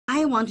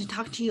want to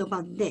talk to you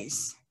about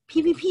this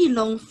PPP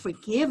loan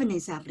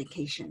forgiveness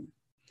application.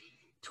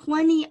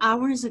 20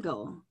 hours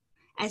ago,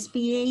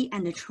 SBA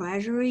and the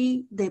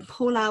Treasury, they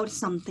pull out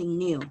something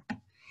new.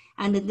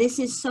 And this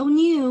is so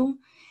new,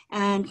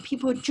 and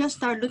people just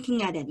start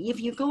looking at it. If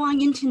you go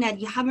on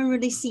internet, you haven't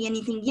really seen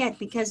anything yet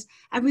because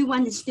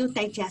everyone is still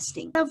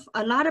digesting.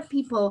 A lot of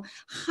people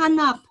hung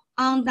up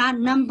on that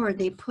number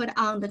they put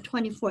on the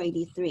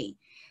 2483.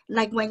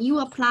 Like when you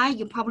apply,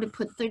 you probably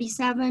put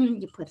 37,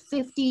 you put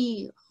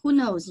 50, who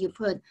knows, you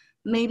put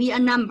maybe a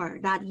number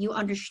that you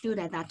understood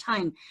at that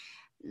time.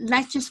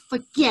 Let's just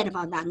forget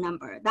about that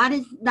number. That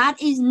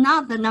is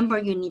not the number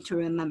you need to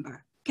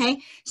remember, okay?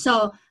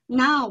 So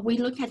now we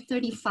look at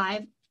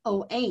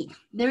 3508.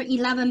 There are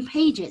 11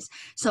 pages.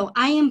 So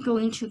I am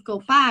going to go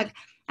back.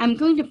 I'm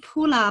going to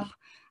pull up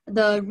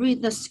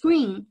the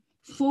screen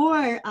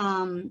for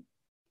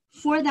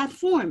that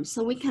form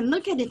so we can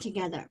look at it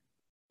together.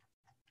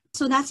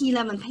 So that's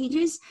 11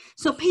 pages.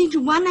 So page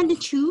 1 and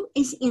 2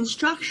 is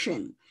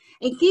instruction.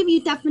 It gives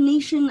you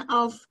definition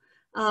of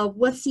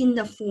what's in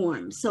the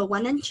form. So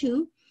 1 and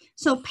 2.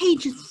 So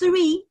page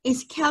 3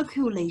 is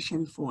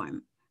calculation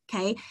form,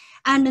 okay?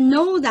 And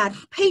know that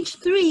page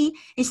 3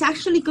 is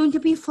actually going to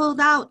be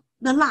filled out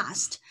the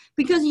last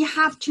because you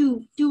have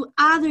to do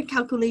other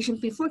calculation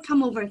before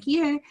come over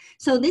here.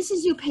 So this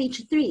is your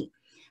page 3.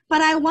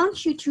 But I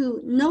want you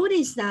to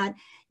notice that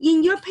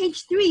in your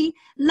page 3,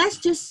 let's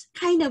just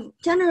kind of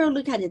general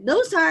look at it.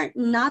 Those are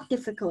not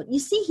difficult. You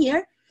see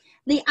here,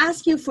 they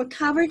ask you for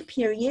covered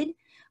period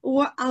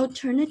or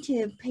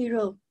alternative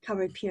payroll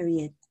covered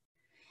period.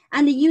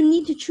 And you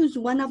need to choose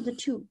one of the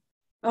two,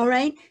 all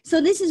right?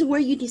 So this is where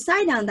you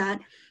decide on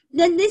that.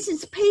 Then this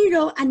is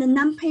payroll and the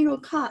non-payroll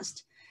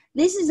cost.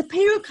 This is the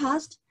payroll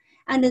cost,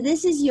 and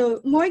this is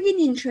your mortgage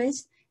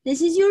interest, this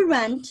is your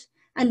rent,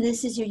 and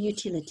this is your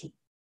utility.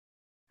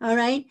 All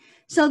right,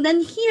 so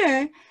then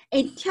here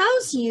it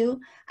tells you,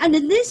 and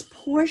this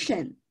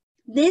portion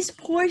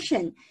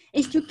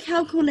is to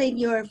calculate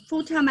your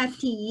full-time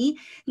FTE.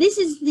 This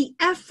is the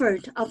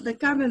effort of the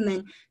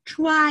government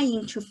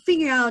trying to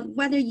figure out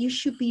whether you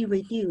should be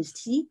reduced.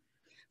 See,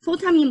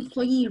 full-time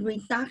employee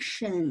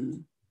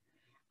reduction.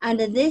 And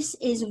this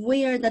is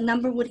where the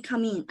number would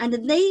come in. And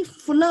they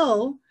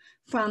flow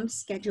from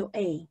Schedule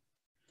A.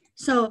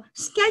 So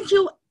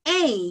Schedule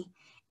A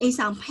is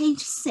on page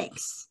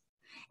 6.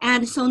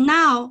 And so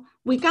now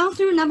we've gone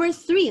through number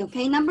 3,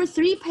 okay? Number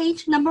 3,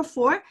 page number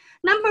 4.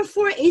 Number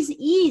 4 is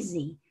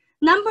easy.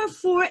 Number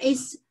 4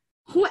 is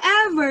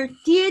whoever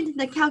did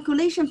the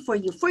calculation for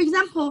you. For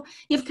example,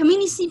 if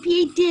community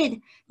CPA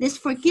did this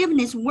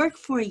forgiveness work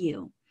for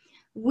you,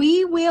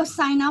 we will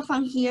sign off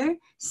on here.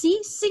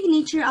 See,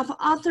 signature of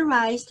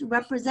authorized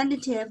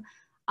representative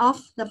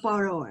of the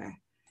borrower.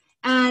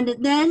 And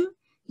then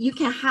you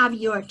can have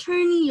your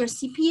attorney, your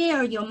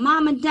CPA, or your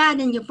mom and dad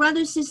and your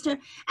brother, sister,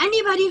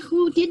 anybody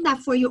who did that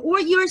for you, or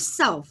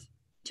yourself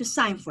to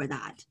sign for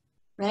that,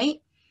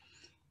 right?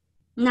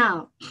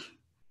 Now,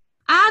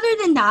 other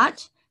than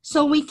that,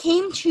 so we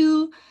came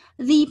to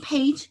the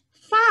page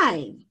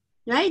 5,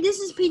 right? This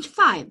is page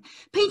 5.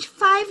 Page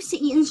 5 is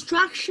the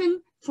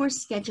instruction for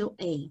Schedule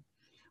A.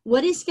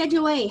 What is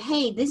Schedule A?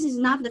 Hey, this is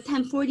not the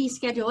 1040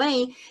 Schedule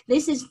A.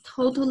 This is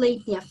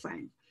totally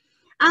different.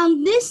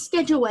 On this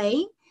Schedule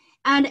A,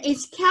 and it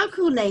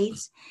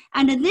calculates,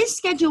 and this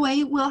Schedule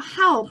A will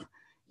help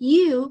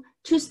you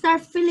to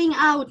start filling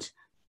out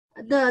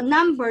the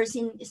numbers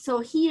in. So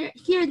here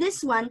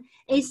this one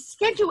is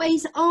Schedule A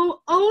is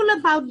all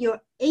about your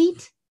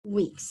 8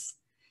 weeks.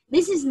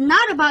 This is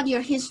not about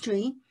your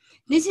history.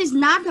 This is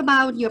not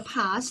about your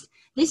past.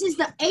 This is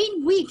the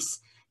 8 weeks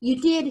you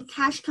did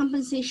cash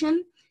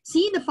compensation.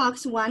 See the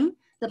box 1,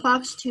 the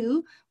box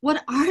 2.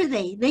 What are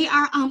they? They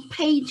are on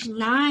page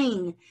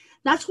 9.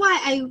 That's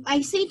why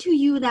I say to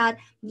you that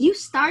you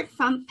start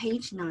from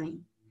page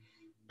 9.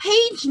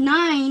 Page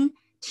 9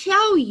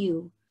 tell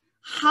you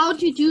how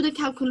to do the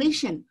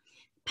calculation.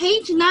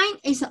 Page 9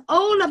 is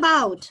all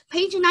about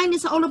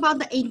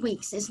the 8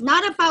 weeks. It's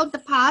not about the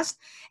past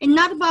and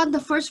not about the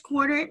first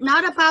quarter,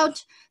 not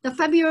about the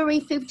February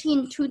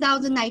 15,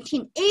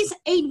 2019. It's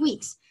 8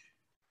 weeks.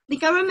 The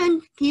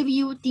government give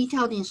you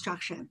detailed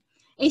instruction.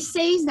 It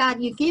says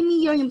that you give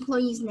me your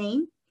employee's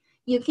name,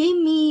 you gave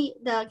me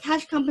the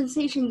cash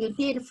compensation you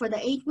did for the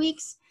 8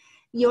 weeks,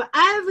 your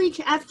average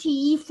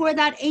FTE for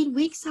that 8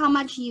 weeks, how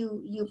much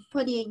you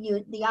put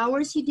in the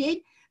hours you did,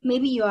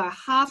 maybe you are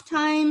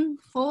half-time,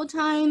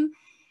 full-time,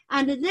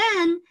 and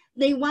then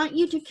they want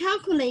you to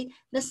calculate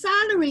the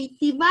salary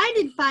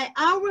divided by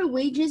hour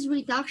wages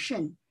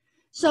reduction.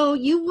 So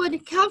you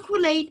would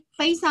calculate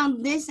based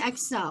on this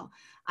Excel.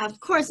 Of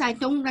course, I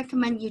don't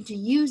recommend you to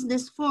use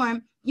this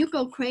form. You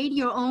go create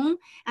your own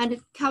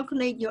and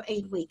calculate your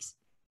 8 weeks.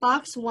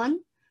 Box 1,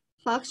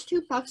 box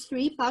 2, box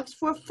 3, box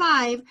 4,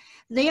 5,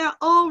 they are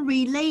all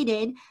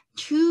related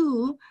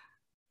to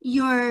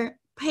your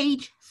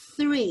page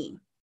 3.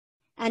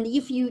 And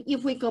if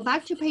we go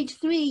back to page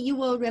 3, you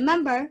will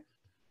remember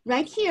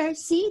right here,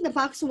 see the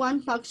box 1,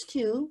 box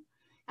 2,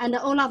 and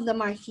all of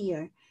them are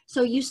here.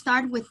 So you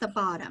start with the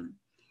bottom.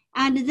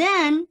 And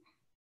then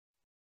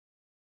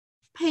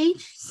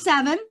page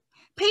 7.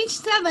 Page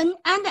 7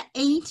 and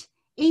 8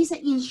 is an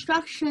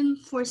instruction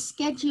for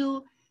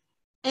Schedule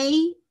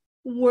A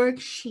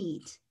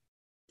worksheet.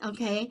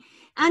 Okay,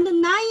 and the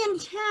 9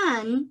 and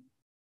 10,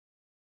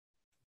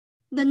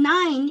 the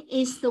 9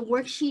 is the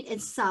worksheet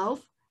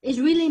itself. It's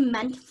really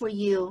meant for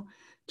you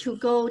to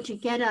go to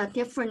get a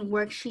different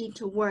worksheet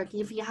to work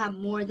if you have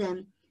more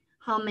than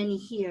how many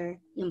here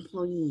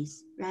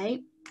employees, right?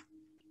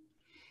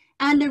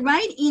 And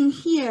right in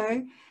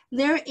here,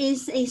 there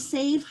is a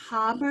safe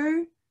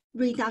harbor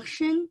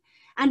reduction.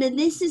 And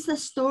this is the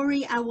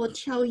story I will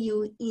tell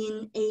you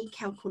in a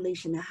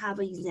calculation. I have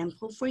an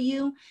example for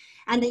you.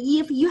 And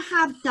if you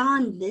have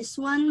done this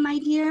one, my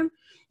dear,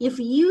 if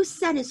you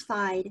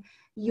satisfied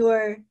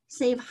your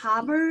safe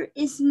harbor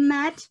is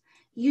met,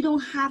 you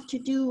don't have to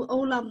do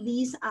all of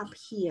these up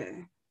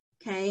here,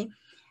 okay?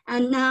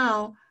 And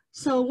now,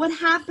 so what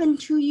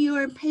happened to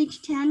your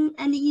page 10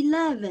 and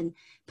 11?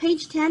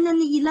 Page 10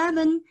 and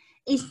 11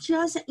 is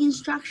just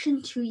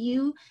instruction to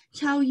you,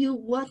 tell you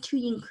what to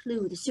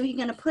include. So you're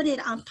gonna put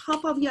it on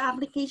top of your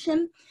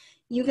application.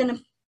 You're gonna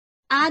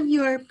add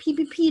your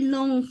PPP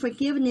loan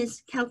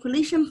forgiveness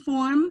calculation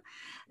form.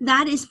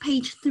 That is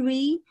page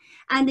 3.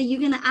 And you're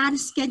gonna add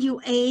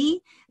Schedule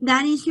A.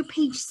 That is your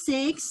page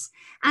 6.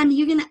 And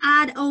you're gonna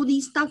add all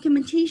these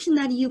documentation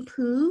that you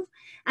prove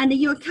and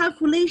your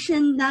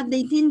calculation that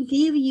they didn't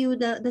give you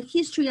the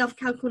history of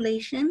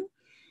calculation.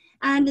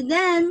 And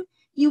then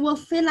you will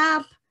fill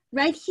up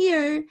right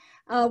here,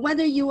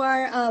 whether you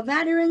are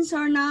veterans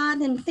or not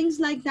and things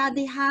like that.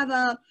 They have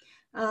a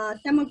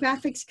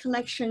demographics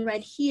collection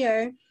right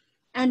here.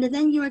 And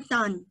then you're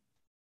done.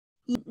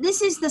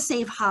 This is the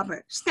safe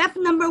harbor. Step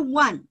number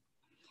 1,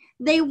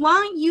 they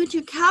want you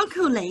to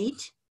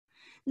calculate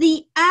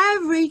the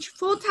average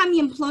full-time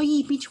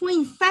employee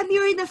between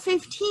February the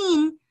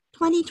 15th,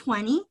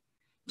 2020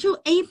 to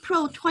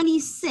April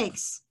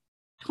 26,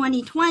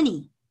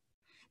 2020.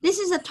 This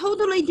is a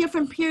totally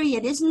different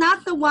period. It's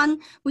not the one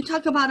we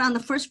talk about on the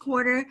first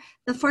quarter,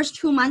 the first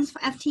 2 months for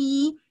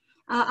FTE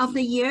of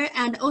the year,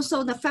 and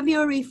also the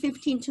February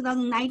 15,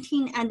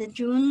 2019 and the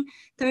June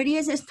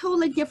 30th is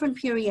totally different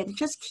period.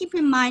 Just keep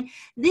in mind,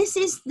 this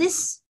is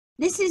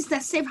the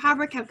safe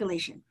harbor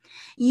calculation.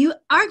 You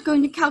are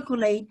going to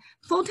calculate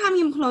full-time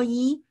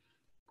employee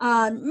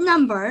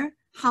number,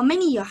 how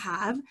many you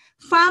have,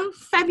 from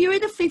February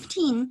the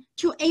 15th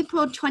to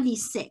April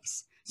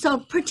 26.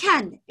 So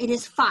pretend it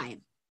is 5.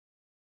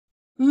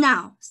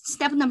 Now,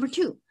 step number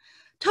 2,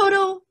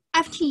 total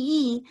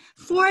FTE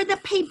for the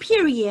pay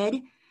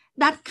period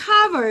that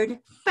covered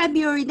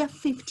February the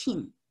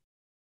 15th.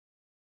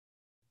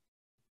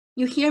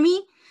 You hear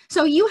me?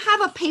 So you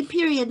have a pay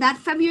period that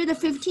February the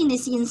 15th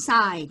is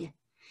inside.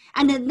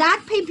 And in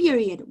that pay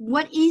period,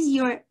 what is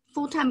your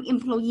full-time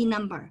employee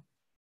number?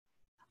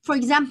 For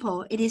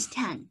example, it is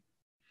 10.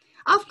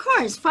 Of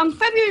course, from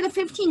February the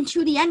 15th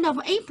to the end of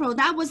April,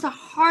 that was the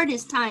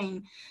hardest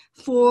time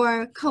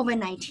for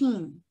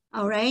COVID-19,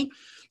 all right?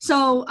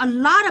 So a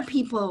lot of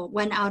people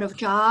went out of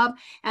job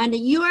and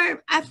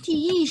your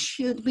FTE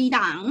should be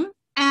down,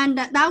 and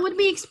that would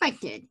be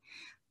expected.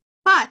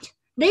 But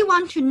they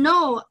want to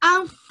know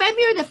on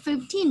February the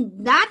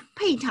 15th, that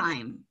pay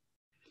time,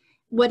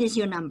 what is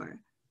your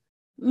number?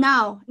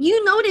 Now,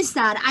 you notice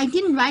that I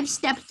didn't write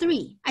step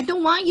 3. I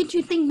don't want you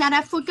to think that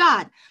I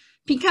forgot,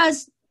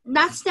 because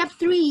that step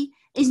 3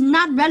 is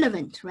not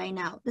relevant right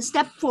now. The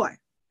step 4,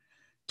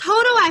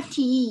 total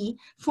FTE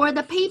for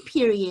the pay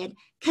period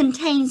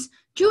contains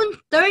June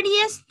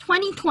 30th,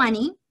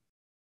 2020.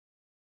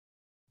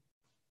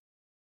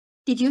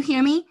 Did you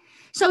hear me?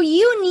 So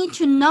you need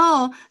to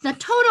know the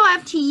total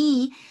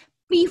FTE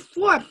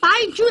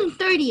by June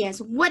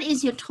 30th. What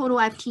is your total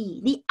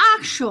FTE? The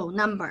actual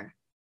number.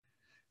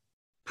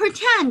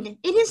 Pretend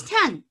it is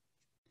 10,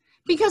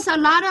 because a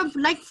lot of,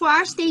 like for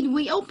our state,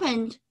 we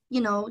opened,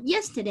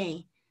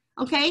 yesterday,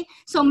 okay?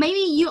 So maybe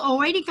you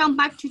already gone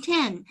back to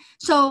 10.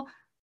 So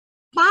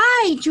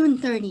by June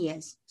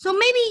 30th. So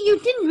maybe you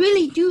didn't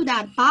really do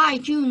that by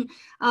June,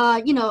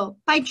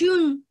 by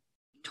June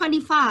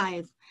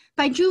 25,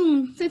 by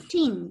June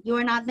 15, you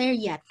are not there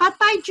yet. But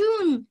by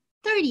June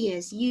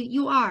 30th,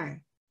 you are,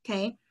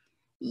 okay?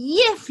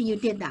 If you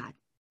did that,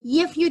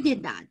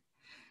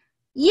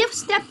 if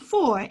step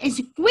 4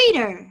 is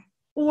greater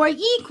or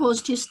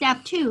equals to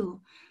step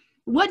 2,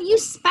 what you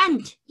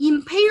spent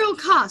in payroll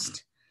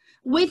cost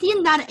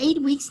within that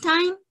 8 weeks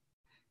time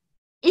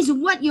is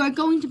what you are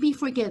going to be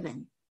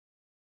forgiven.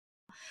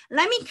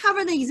 Let me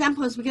cover the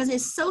examples because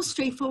it's so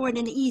straightforward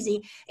and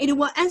easy. It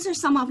will answer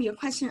some of your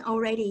questions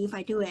already if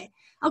I do it.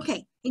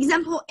 Okay,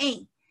 example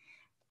A,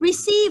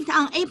 received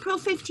on April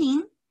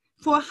 15,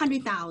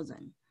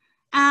 400,000.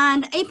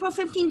 And April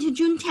 15 to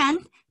June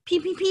 10th,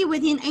 PPP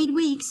within 8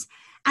 weeks,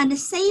 and the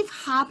safe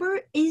harbor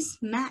is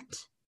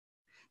met.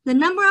 The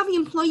number of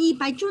employees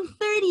by June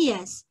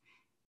 30th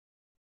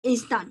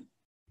is done,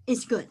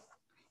 is good.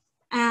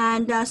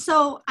 And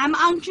so I'm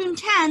on June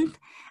 10th,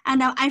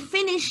 and I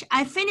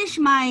finish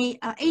my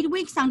 8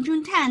 weeks on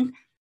June 10th.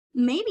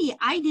 Maybe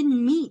I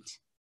didn't meet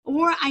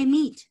or I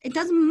meet. It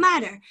doesn't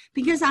matter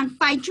because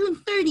by June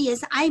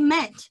 30th, I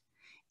met.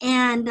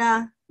 And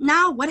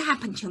now what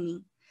happened to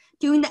me?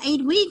 During the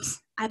 8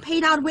 weeks, I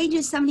paid out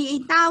wages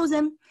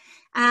 $78,000,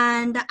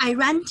 and I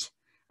rent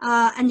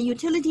and the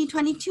utility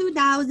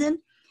 $22,000,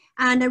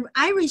 and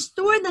I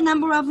restored the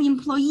number of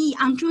employee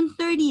on June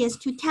 30th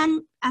to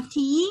 10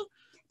 FTE.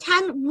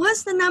 10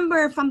 was the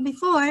number from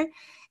before,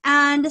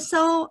 and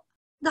so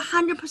the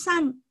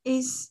 100%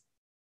 is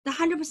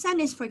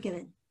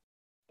forgiven.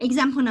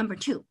 Example number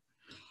 2.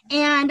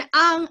 And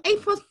on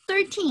April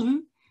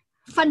 13,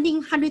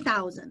 funding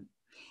 $100,000.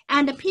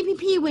 And the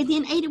PPP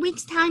within 8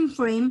 weeks time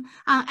frame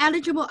on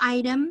eligible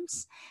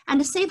items,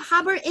 and the safe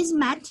harbor is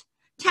met.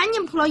 10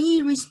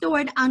 employees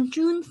restored on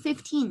June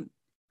 15.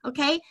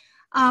 Okay,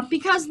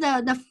 because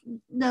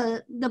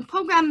the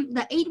program,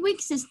 the 8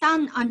 weeks is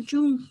done on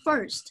June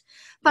 1st,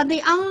 but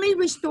they only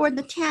restored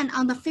the 10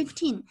 on the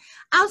 15th,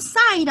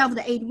 outside of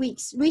the 8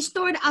 weeks,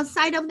 restored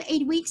outside of the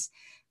 8 weeks.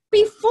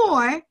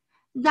 Before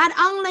that,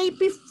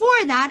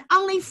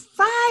 only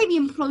 5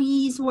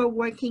 employees were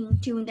working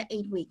during the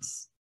 8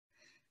 weeks.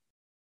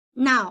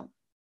 Now,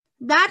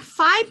 that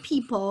 5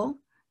 people,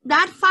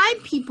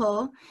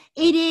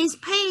 it is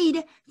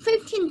paid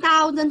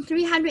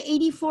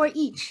 $15,384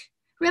 each.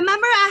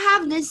 Remember, I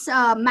have this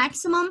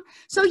maximum,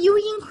 so you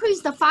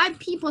increase the 5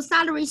 people's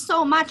salary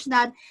so much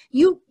that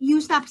you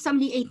used up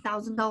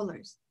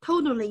 $78,000,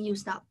 totally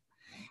used up.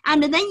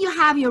 And then you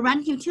have your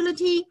rent,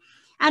 utility,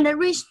 and the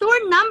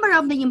restored number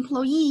of the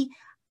employee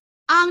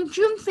on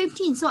June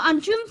 15. So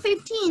on June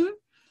 15,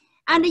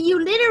 and you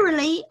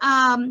literally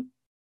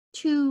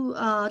to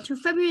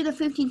February the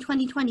 15th,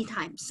 2020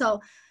 time.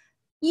 So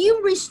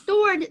you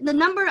restored the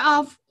number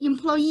of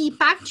employee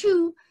back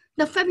to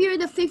the February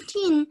the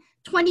 15th,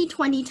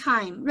 2020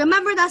 time.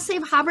 Remember that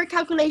safe harbor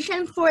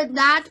calculation for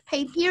that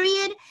pay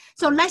period?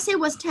 So let's say it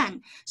was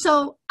 10.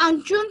 So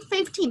on June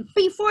 15th,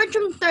 before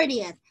June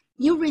 30th,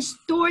 you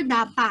restored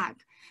that back,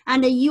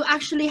 and you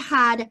actually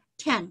had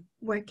 10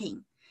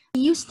 working.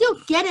 You still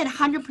get it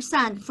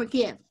 100%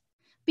 forgive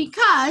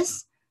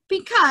because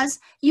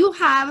you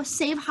have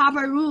safe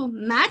harbor rule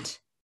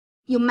met.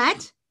 You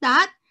met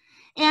that,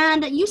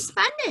 and you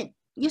spend it.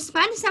 You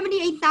spend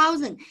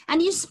 $78,000,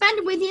 and you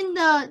spend within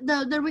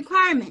the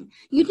requirement.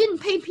 You didn't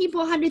pay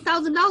people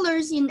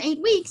 $100,000 in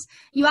 8 weeks.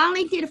 You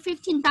only did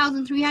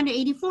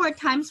 15,384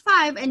 times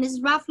 5, and it's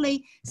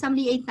roughly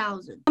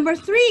 $78,000. Number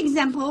 3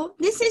 example.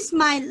 This is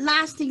my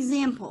last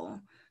example.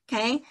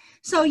 Okay,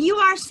 so you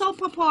are sole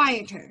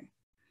proprietor,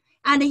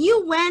 and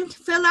you went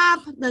fill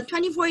up the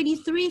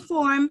 2483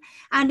 form,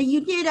 and you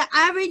did an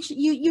average.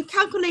 You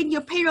calculate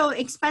your payroll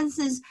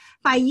expenses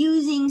by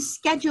using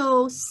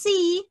Schedule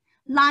C.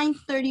 Line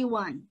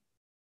 31.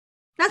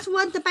 That's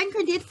what the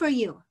banker did for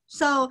you.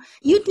 So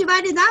you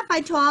divided that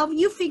by 12.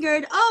 You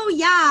figured, oh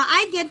yeah,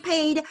 I get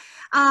paid.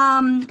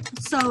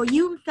 So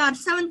you got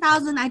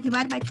 7,000. I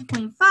divide by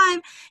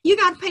 2.5. You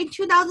got paid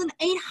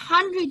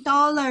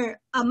 $2,800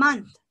 a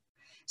month.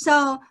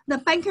 So the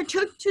banker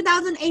took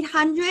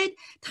 2,800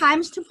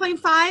 times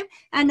 2.5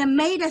 and then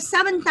made a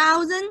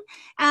 7,000.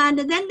 And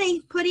then they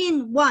put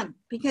in 1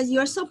 because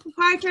you're sole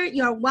proprietor.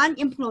 You're 1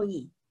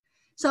 employee.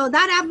 So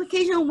that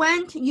application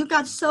went, you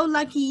got so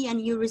lucky,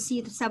 and you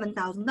received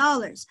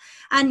 $7,000.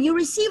 And you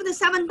received the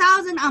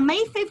 $7,000 on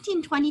May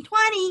 15,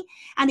 2020,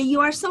 and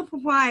you are sole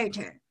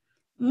proprietor.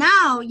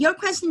 Now, your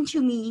question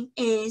to me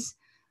is,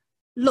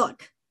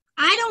 look,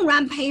 I don't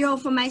run payroll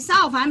for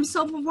myself. I'm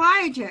sole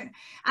proprietor.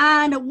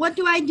 And what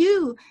do I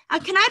do?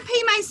 Can I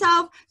pay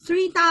myself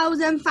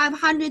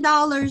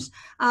 $3,500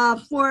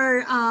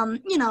 for,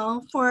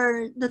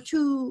 for the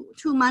two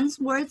months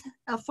worth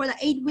for the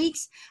 8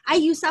 weeks? I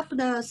use up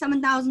the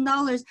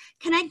 $7,000.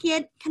 Can I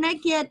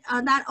get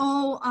that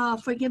all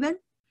forgiven?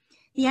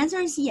 The answer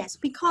is yes,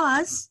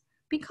 because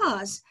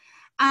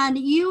and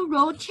you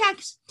wrote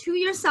checks to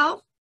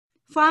yourself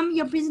from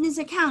your business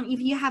account if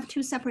you have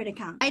 2 separate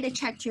accounts. Write a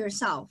check to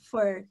yourself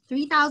for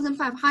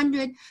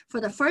 $3,500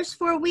 for the first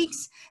 4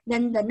 weeks,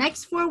 then the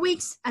next 4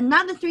 weeks,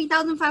 another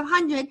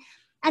 $3,500,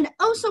 and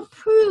also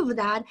prove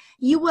that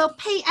you will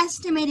pay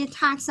estimated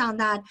tax on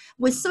that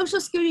with Social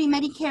Security,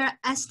 Medicare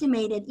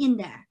estimated in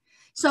there.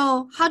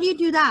 So how do you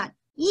do that?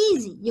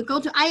 Easy. You go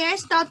to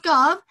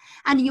irs.gov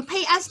and you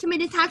pay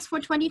estimated tax for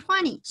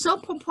 2020. Sole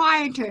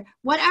proprietor,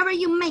 whatever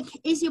you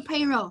make is your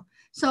payroll.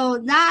 So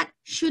that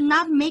should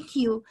not make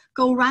you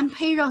go run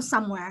payroll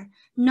somewhere.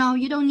 No,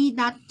 you don't need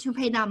that to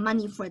pay that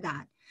money for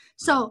that.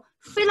 So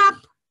fill up.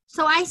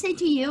 So I say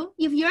to you,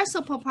 if you're a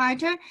sole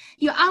proprietor,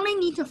 you only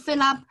need to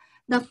fill up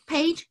the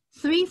page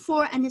 3,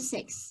 4, and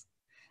 6,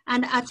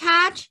 and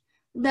attach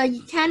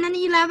the 10 and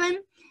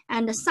 11,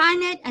 and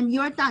sign it, and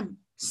you're done.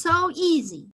 So easy.